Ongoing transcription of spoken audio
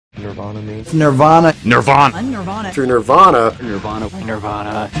Nirvana means? Nirvana. Nirvana. Nirvana. Through Nirvana. Nirvana.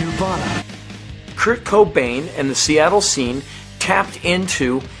 Nirvana. Nirvana. Kurt Cobain and the Seattle scene tapped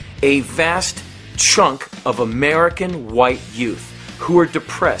into a vast chunk of American white youth who are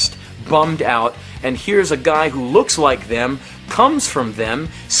depressed, bummed out, and here's a guy who looks like them, comes from them,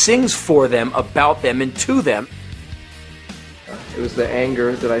 sings for them, about them, and to them. It was the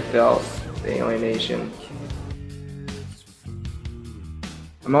anger that I felt, the alienation.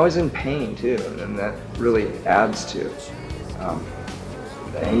 I'm always in pain too, and that really adds to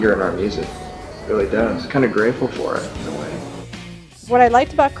the anger in our music. It really does. Kind of grateful for it in a way. What I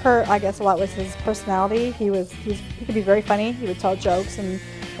liked about Kurt, I guess, a lot was his personality. He could be very funny. He would tell jokes and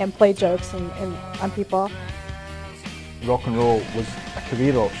play jokes on people. Rock and roll was a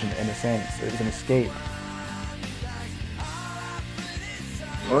career option in a sense. It was an escape.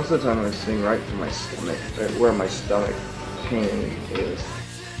 Most of the time I sing right to my stomach, right where my stomach pain is.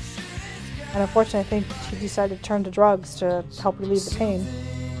 And unfortunately, I think she decided to turn to drugs to help relieve the pain.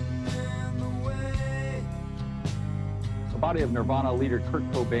 The body of Nirvana leader Kurt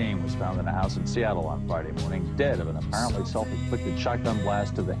Cobain was found in a house in Seattle on Friday morning, dead of an apparently self-inflicted shotgun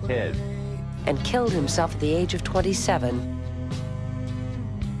blast to the head. And killed himself at the age of 27.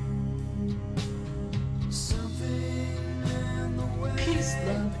 Peace,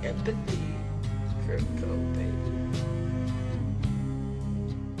 love, empathy. Kurt Cobain.